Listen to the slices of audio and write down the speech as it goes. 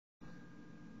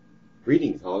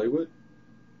Greetings, Hollywood.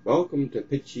 Welcome to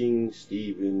Pitching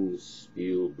Steven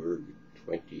Spielberg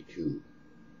 22.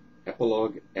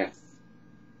 Epilogue F.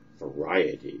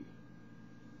 Variety.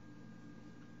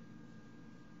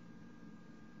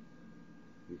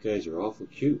 You guys are awful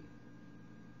cute.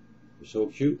 You're so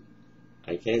cute.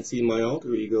 I can't see my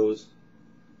alter egos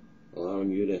allowing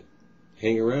you to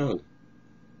hang around,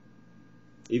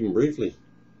 even briefly.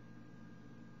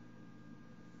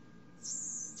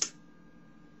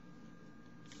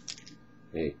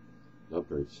 Hey,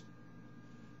 lovebirds.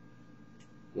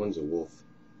 One's a wolf,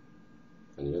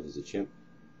 and the other's a chimp.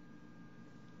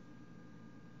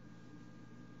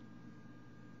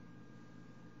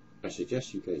 I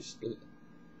suggest you guys split.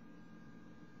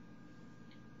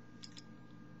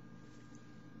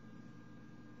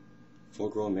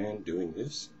 Full-grown man doing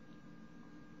this?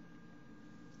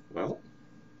 Well,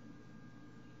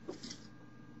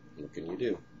 what can you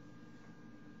do?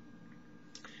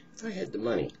 If I had the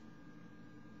money,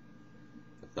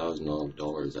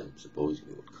 $1,000 I'm supposing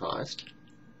it would cost,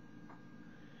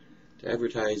 to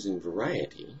advertise in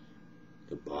Variety,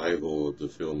 the Bible of the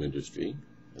film industry,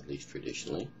 at least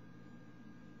traditionally,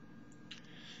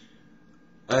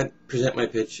 I'd present my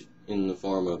pitch in the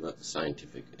form of a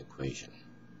scientific equation.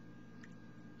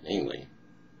 Namely,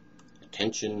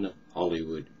 attention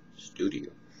Hollywood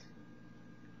Studios.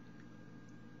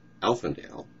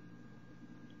 Alphindale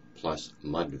plus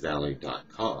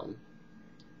mudvalley.com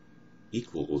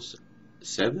equals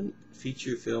 7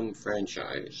 feature film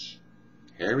franchise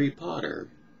Harry Potter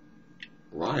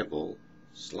rival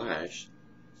 /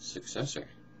 successor.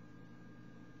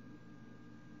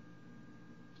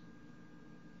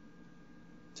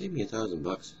 Save me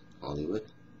 $1,000, Hollywood.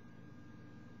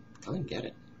 Come and get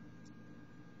it.